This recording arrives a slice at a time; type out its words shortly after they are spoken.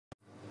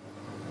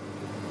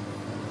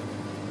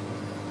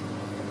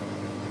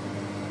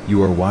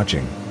You are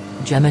watching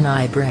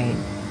Gemini Brain.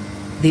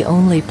 The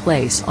only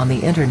place on the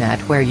internet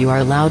where you are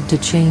allowed to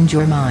change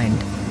your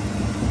mind.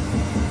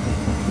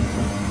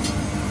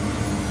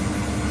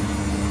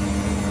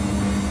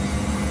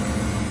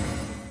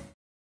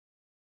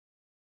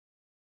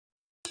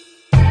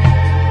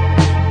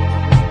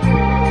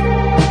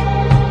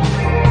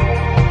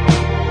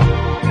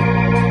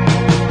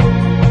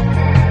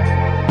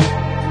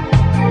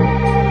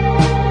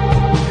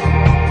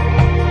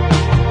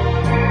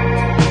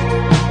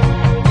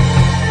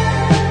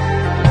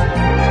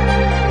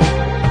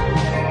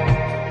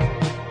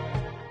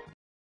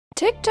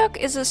 TikTok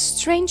is a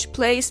strange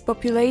place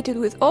populated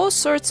with all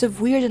sorts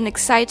of weird and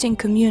exciting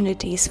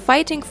communities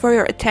fighting for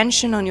your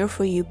attention on your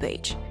For You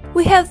page.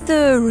 We have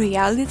the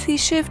reality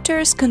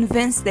shifters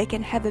convinced they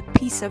can have a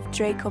piece of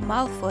Draco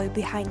Malfoy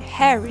behind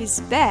Harry's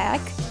back,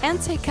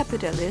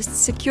 anti-capitalists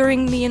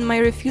securing me in my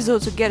refusal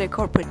to get a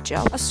corporate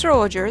job,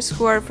 astrologers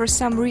who are for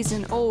some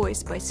reason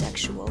always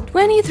bisexual,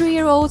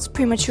 23-year-olds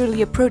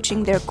prematurely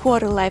approaching their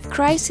quarter-life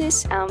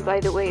crisis, and by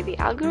the way, the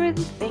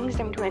algorithm thinks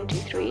I'm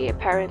 23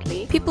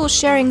 apparently, people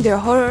sharing their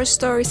horror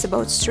stories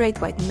about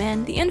straight white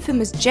men, the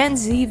infamous Gen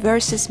Z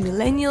versus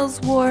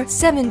Millennials war,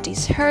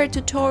 70s hair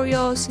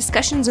tutorials,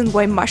 discussions on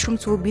why mushrooms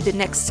will be the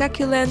next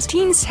succulents,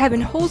 teens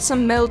having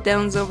wholesome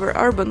meltdowns over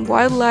urban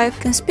wildlife,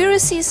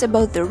 conspiracies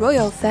about the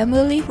royal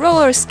family,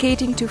 roller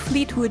skating to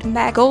Fleetwood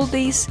Mac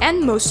oldies,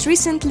 and most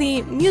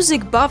recently,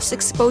 music buffs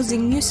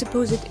exposing new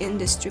supposed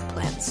industry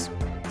plans.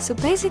 So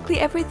basically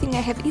everything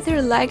I have either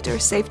liked or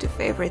saved to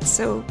favorites,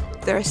 so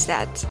there's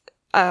that.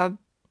 I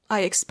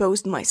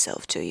exposed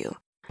myself to you.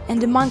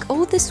 And among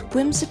all this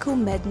whimsical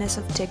madness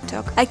of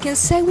TikTok, I can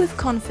say with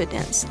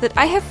confidence that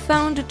I have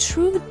found a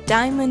true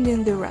diamond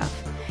in the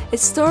rough. A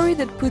story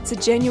that puts a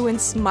genuine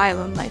smile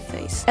on my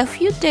face. A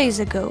few days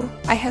ago,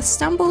 I had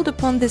stumbled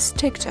upon this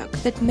TikTok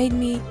that made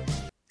me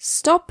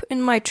stop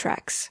in my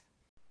tracks.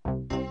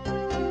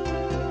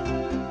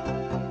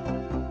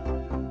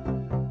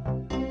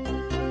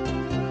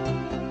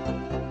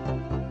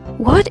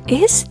 What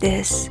is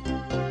this?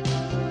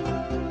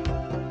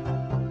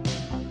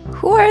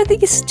 Who are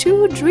these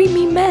two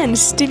dreamy men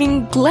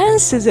stealing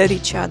glances at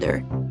each other?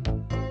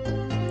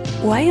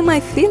 Why am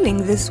I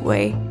feeling this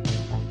way?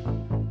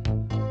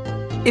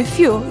 If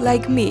you,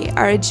 like me,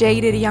 are a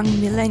jaded young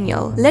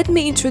millennial, let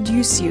me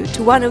introduce you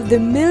to one of the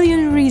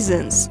million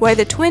reasons why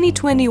the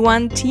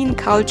 2021 teen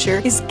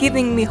culture is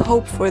giving me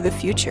hope for the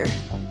future.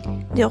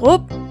 The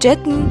Rob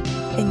Jetten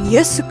and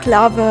Jesse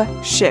Klaver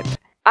ship.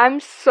 I'm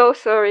so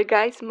sorry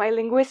guys, my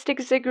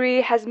linguistics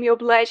degree has me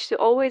obliged to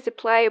always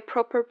apply a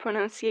proper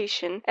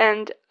pronunciation,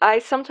 and I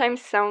sometimes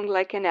sound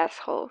like an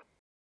asshole.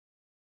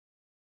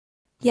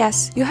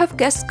 Yes, you have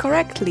guessed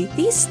correctly.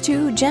 These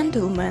two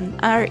gentlemen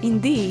are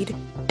indeed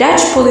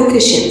Dutch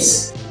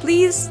politicians.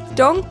 Please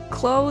don't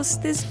close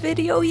this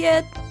video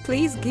yet.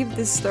 Please give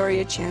this story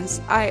a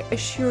chance. I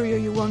assure you,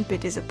 you won't be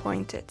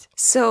disappointed.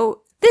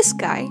 So, this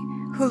guy,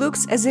 who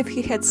looks as if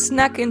he had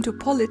snuck into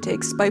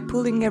politics by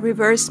pulling a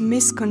reverse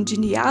Miss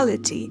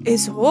Congeniality,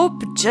 is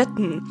Rob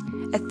Jetten,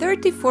 a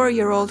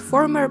 34-year-old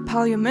former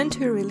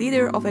parliamentary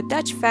leader of a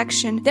Dutch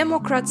faction,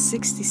 Democrat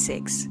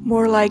 66.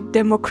 More like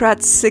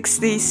Democrat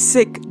 60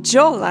 sick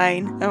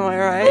jawline, am I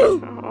right?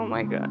 Oh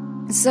my god.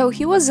 So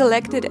he was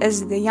elected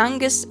as the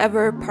youngest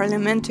ever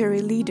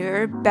parliamentary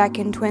leader back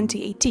in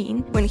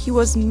 2018, when he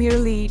was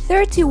merely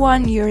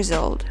 31 years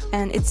old.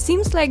 And it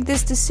seems like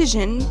this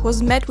decision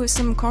was met with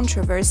some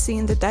controversy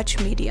in the Dutch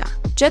media.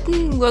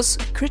 Jetten was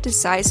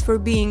criticized for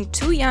being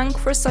too young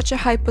for such a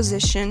high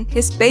position,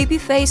 his baby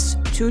face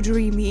too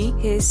dreamy,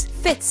 his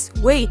fits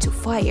way too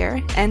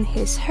fire, and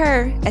his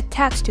hair a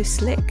tad too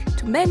slick.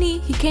 To many,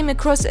 he came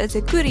across as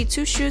a goody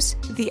two-shoes,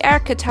 the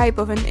archetype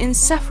of an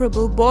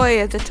insufferable boy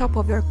at the top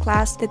of your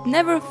class that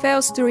never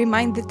fails to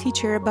remind the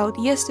teacher about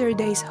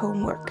yesterday's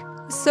homework.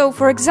 So,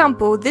 for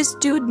example, this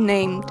dude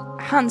named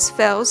Hans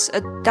Vels,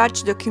 a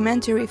Dutch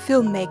documentary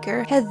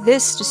filmmaker, had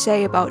this to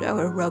say about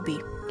our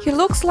Robbie. He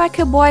looks like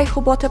a boy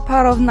who bought a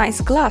pair of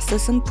nice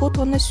glasses and put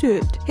on a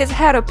suit. His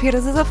hair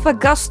appears as if a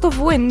gust of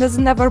wind has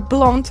never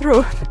blown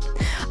through.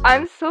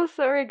 I'm so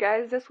sorry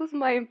guys, this was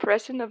my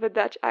impression of a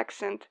Dutch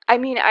accent. I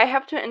mean, I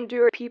have to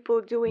endure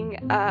people doing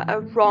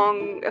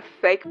a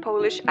fake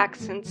Polish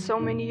accent so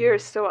many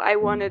years, so I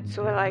wanted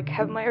to like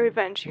have my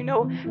revenge, you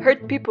know?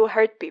 Hurt people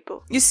hurt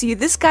people. You see,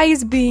 this guy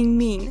is being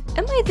mean.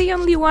 Am I the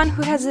only one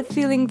who has a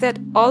feeling that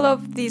all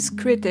of these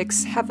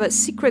critics have a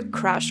secret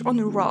crush on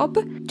Rob?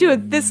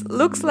 Dude, this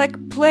looks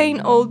like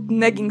plain old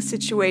negging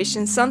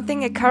situation,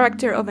 something a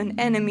character of an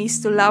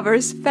enemies to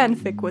lovers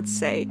fanfic would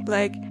say.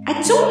 Like,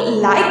 I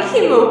don't like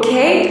him,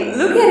 okay?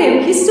 Look at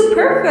him, he's too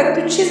perfect,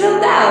 too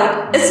chiseled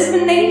out, as if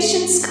an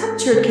ancient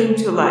sculpture came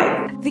to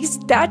life. These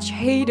Dutch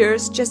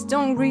haters just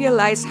don't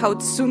realize how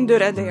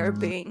tsundere they are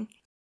being.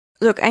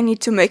 Look, I need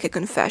to make a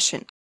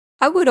confession.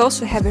 I would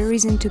also have a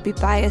reason to be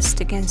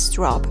biased against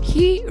Rob.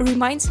 He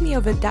reminds me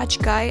of a Dutch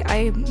guy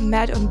I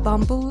met on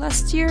Bumble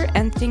last year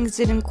and things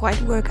didn't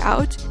quite work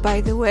out.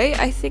 By the way,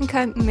 I think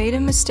I made a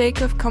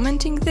mistake of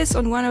commenting this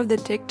on one of the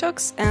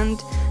TikToks and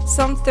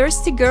some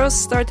thirsty girls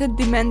started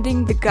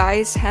demanding the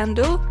guy's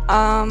handle.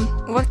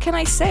 What can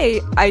I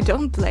say? I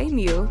don't blame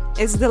you.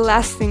 It's the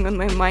last thing on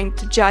my mind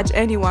to judge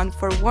anyone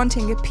for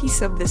wanting a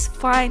piece of this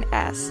fine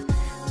ass.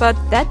 But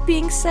that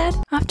being said,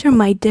 after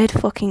my dead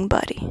fucking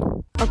body.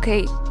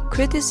 Okay,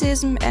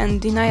 criticism and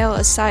denial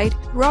aside,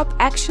 Rob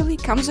actually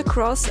comes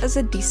across as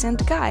a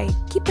decent guy.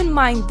 Keep in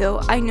mind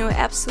though, I know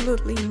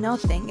absolutely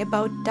nothing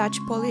about Dutch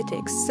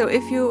politics, so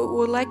if you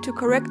would like to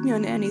correct me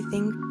on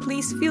anything,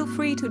 please feel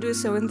free to do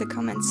so in the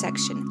comment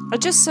section. I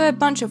just saw a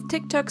bunch of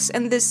TikToks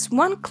and this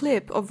one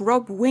clip of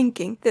Rob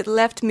winking that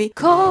left me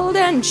cold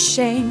and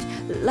shamed,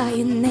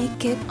 lying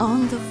naked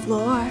on the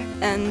floor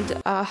and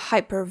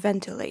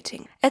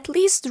hyperventilating. At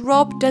least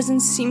Rob doesn't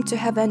seem to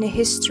have any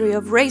history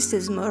of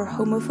racism or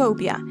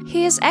homophobia.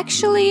 He is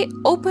actually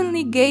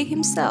openly gay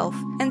himself,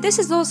 and this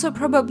is also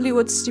probably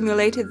what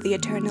stimulated the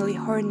eternally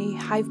horny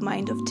hive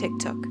mind of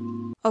TikTok.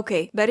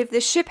 Okay, but if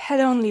the ship had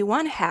only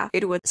one half,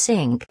 it would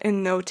Sink.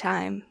 in no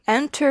time.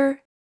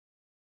 Enter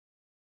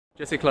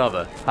Jesse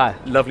Klaver. Hi.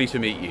 Lovely to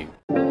meet you.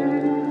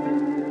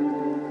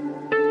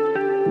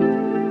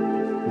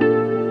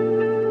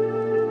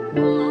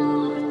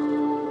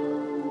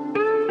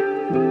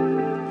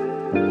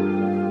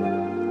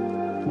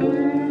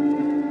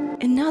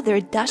 another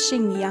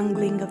dashing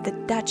youngling of the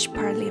Dutch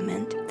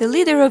parliament, the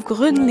leader of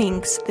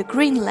GroenLinks, the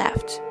Green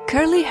Left,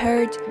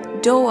 curly-haired,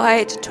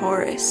 doe-eyed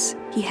Taurus.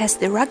 He has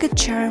the rugged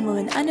charm of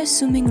an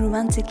unassuming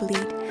romantic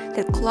lead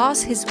that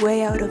claws his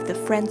way out of the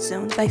friend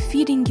zone by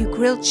feeding you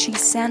grilled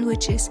cheese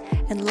sandwiches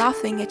and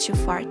laughing at your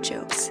fart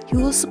jokes. He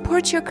will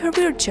support your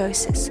career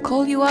choices,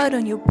 call you out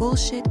on your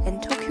bullshit,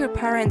 and talk your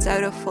parents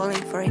out of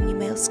falling for an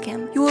email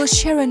scam. You will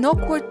share an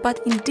awkward but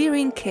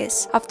endearing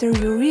kiss after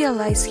you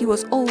realize he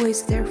was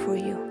always there for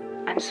you.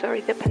 I'm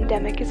sorry, the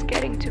pandemic is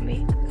getting to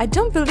me. I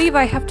don't believe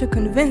I have to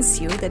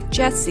convince you that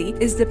Jesse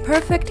is the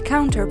perfect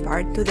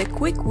counterpart to the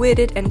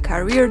quick-witted and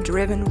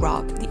career-driven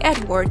Rob, the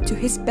Edward to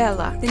his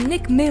Bella, the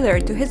Nick Miller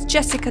to his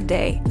Jessica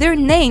Day. Their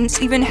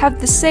names even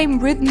have the same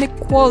rhythmic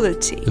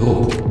quality.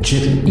 Rob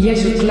Jetten and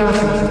Jesse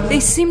Klaver.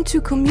 They seem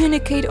to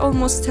communicate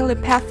almost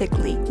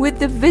telepathically, with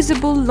the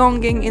visible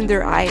longing in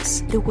their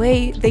eyes, the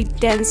way they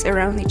dance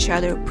around each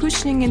other,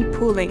 pushing and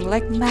pulling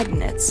like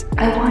magnets.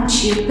 I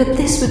want you, but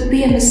this would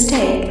be a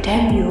mistake.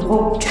 Damn you,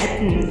 Rob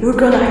Jetten, you're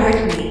gonna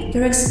hurt me.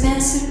 Your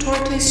expensive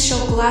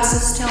tortoise-shell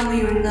glasses tell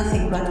me you're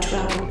nothing but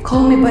trouble.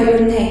 Call me by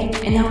your name,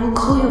 and I will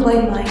call you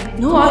by mine.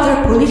 No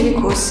other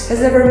politicus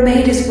has ever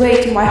made his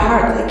way to my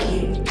heart like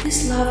you.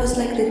 This love is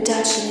like the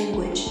Dutch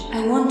language.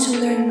 I want to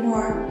learn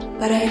more,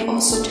 but I am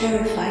also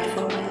terrified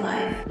for my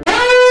life.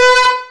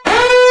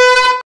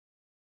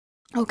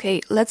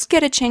 Okay, let's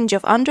get a change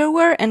of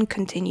underwear and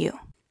continue.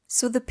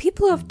 So the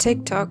people of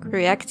TikTok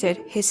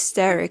reacted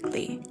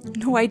hysterically.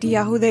 No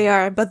idea who they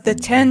are, but the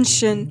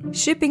tension.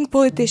 Shipping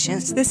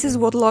politicians, this is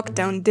what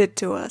lockdown did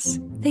to us.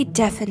 They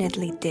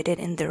definitely did it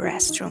in the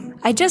restroom.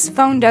 I just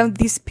found out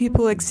these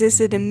people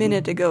existed a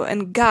minute ago,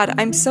 and God,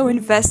 I'm so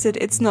invested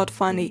it's not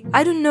funny.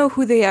 I don't know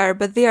who they are,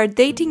 but they are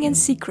dating in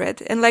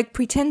secret and like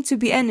pretend to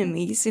be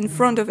enemies in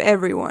front of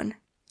everyone.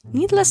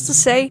 Needless to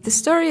say, the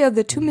story of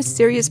the two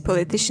mysterious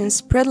politicians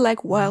spread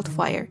like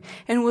wildfire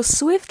and was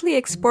swiftly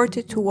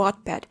exported to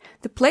Wattpad,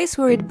 the place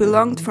where it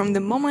belonged from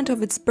the moment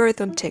of its birth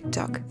on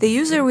TikTok. The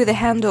user with the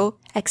handle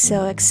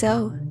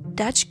XOXO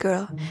Dutch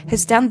Girl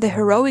has done the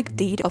heroic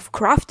deed of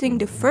crafting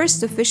the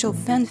first official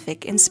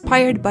fanfic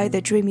inspired by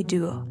the dreamy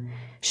duo.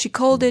 She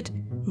called it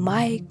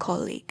My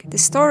Colleague. The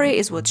story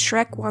is what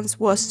Shrek once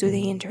was to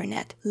the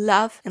internet: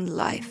 love and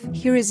life.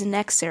 Here is an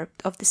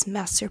excerpt of this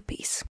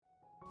masterpiece.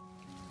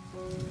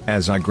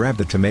 As I grab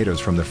the tomatoes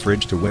from the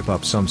fridge to whip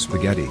up some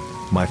spaghetti,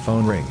 my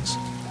phone rings.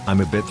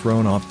 I'm a bit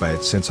thrown off by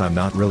it since I'm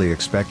not really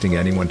expecting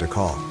anyone to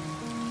call.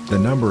 The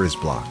number is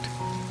blocked.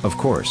 Of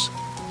course.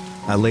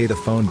 I lay the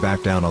phone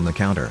back down on the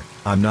counter.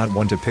 I'm not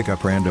one to pick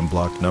up random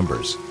blocked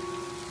numbers.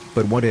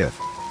 But what if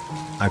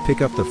I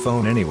pick up the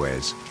phone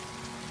anyways?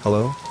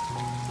 Hello?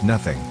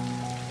 Nothing.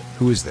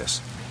 Who is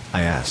this?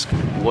 I ask.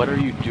 What are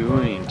you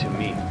doing to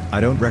me?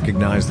 I don't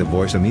recognize the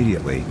voice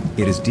immediately.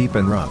 It is deep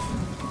and rough,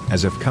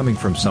 as if coming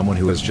from someone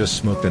who has just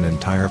smoked an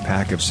entire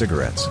pack of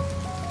cigarettes.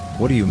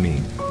 What do you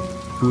mean?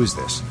 Who is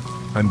this?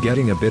 I'm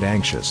getting a bit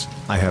anxious.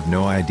 I have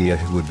no idea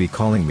who would be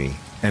calling me,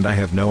 and I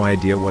have no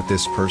idea what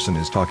this person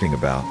is talking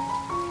about.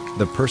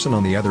 The person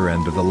on the other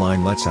end of the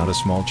line lets out a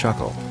small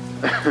chuckle.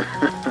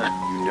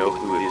 You know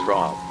who it is,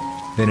 Rob.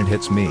 Then it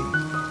hits me.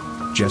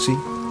 Jesse?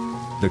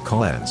 The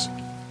call ends.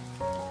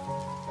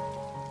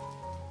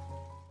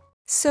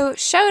 So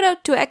shout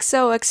out to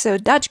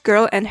XOXO Dutch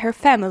Girl and her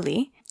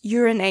family.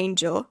 You're an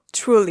angel,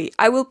 truly.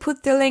 I will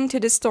put the link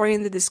to the story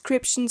in the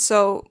description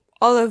so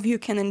all of you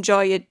can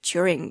enjoy it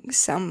during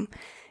some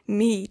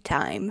me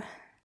time.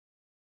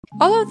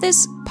 All of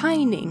this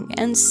pining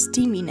and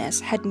steaminess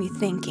had me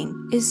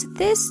thinking, is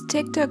this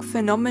TikTok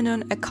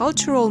phenomenon a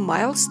cultural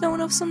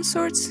milestone of some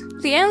sorts?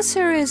 The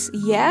answer is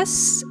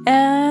yes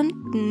and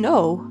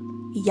no.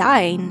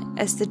 Jein,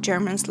 as the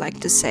Germans like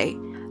to say.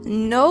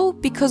 No,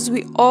 because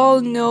we all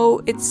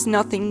know it's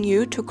nothing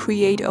new to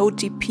create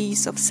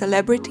OTPs of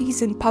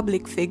celebrities and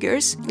public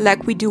figures,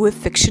 like we do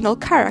with fictional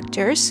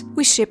characters.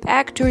 We ship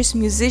actors,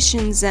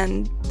 musicians,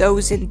 and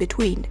those in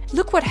between.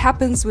 Look what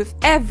happens with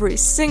every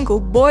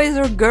single boys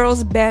or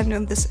girls band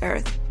on this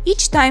earth.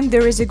 Each time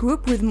there is a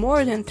group with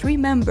more than 3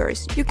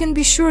 members, you can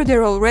be sure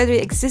there already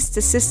exists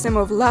a system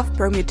of love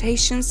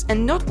permutations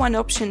and not one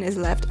option is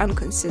left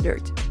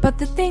unconsidered. But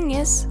the thing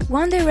is,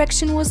 One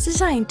Direction was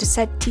designed to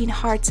set teen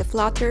hearts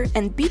aflutter,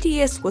 and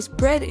BTS was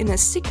bred in a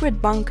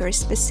secret bunker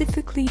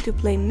specifically to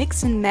play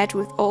mix and match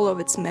with all of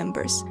its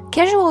members.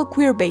 Casual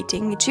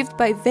queerbaiting achieved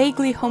by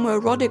vaguely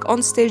homoerotic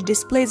onstage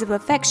displays of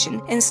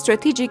affection and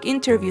strategic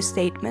interview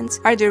statements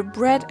are their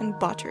bread and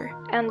butter.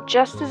 And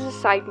just as a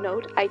side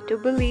note, I do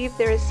believe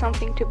there is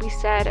something to be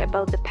said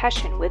about the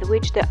passion with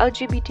which the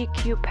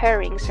LGBTQ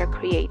pairings are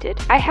created.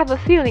 I have a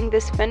feeling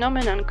this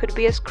phenomenon could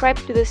be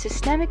ascribed to the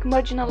systemic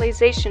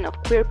marginalization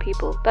of queer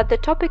people, but the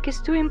topic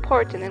is too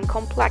important and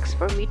complex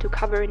for me to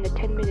cover in a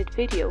 10-minute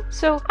video,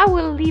 so I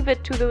will leave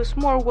it to those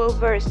more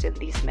well-versed in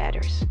these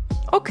matters.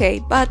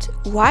 Okay, but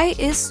why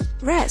is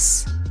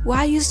Resse?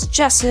 Why is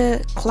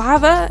Jesse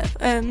Klaver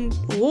and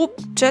Rob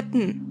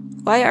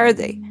Jetten? Why are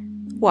they?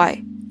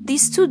 Why?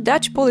 These 2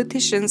 Dutch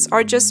politicians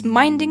are just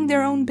minding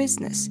their own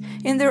business,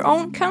 in their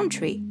own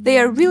country. They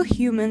are real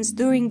humans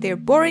doing their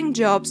boring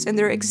jobs and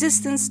their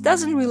existence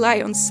doesn't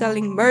rely on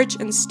selling merch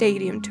and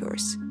stadium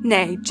tours.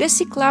 Nay,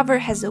 Jesse Klaver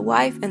has a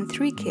wife and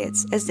 3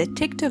 kids, as the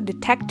TikTok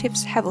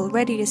detectives have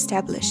already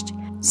established.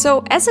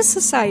 So, as a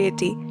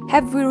society,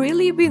 have we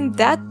really been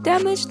that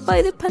damaged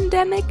by the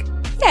pandemic?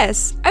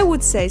 Yes, I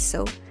would say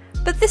so.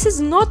 But this is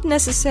not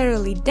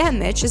necessarily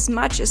damage as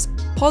much as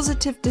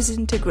positive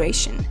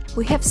disintegration.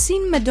 We have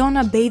seen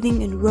Madonna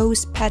bathing in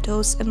rose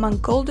petals among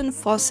golden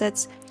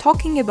faucets,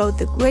 talking about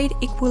the great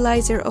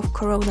equalizer of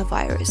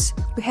coronavirus.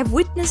 We have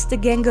witnessed a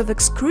gang of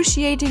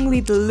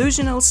excruciatingly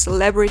delusional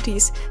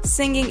celebrities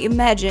singing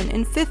Imagine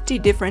in 50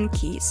 different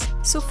keys.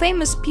 So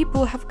famous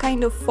people have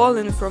kind of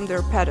fallen from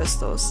their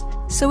pedestals.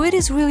 So it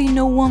is really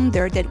no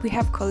wonder that we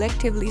have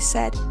collectively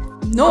said,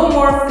 "No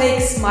more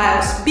fake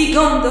smiles, be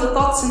gone the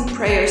thoughts and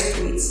prayers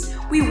tweets.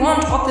 We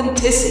want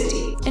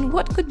authenticity." And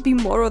what could be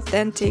more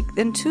authentic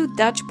than 2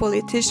 Dutch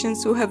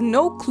politicians who have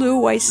no clue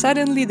why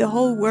suddenly the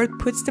whole world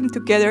puts them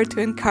together to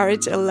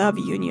encourage a love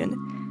union?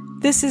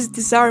 This is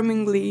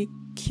disarmingly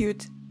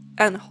cute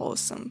and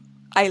wholesome.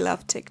 I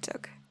love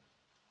TikTok.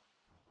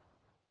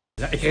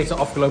 Ja, ik kreeg de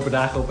afgelopen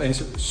dagen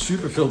opeens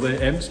superveel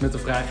DM's met de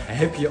vraag: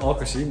 heb je al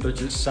gezien dat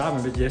je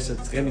samen met Jesse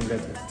trending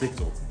bent op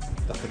TikTok?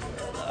 Dacht ik,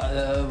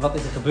 wat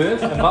is er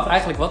gebeurd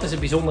en wat is er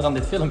bijzonder aan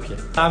dit filmpje?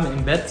 Samen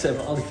in bed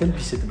hebben we al die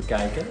filmpjes zitten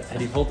bekijken en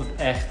die vond het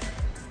echt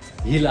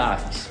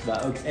hilarisch,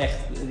 maar ook echt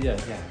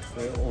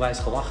onwijs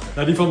gelachen.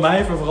 Nou, die van mij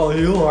heeft me vooral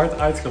heel hard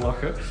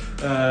uitgelachen.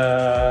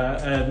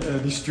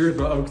 Die stuurt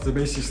me ook de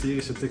meest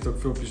hysterische TikTok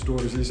filmpjes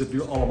door, dus die zit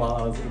nu allemaal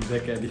aan het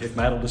ontdekken en die geeft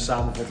mij dan de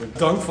samenvatting.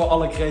 Dank voor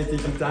alle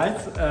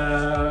creativiteit,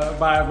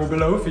 maar we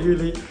beloven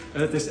jullie,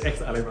 het is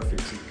echt alleen maar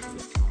fictie.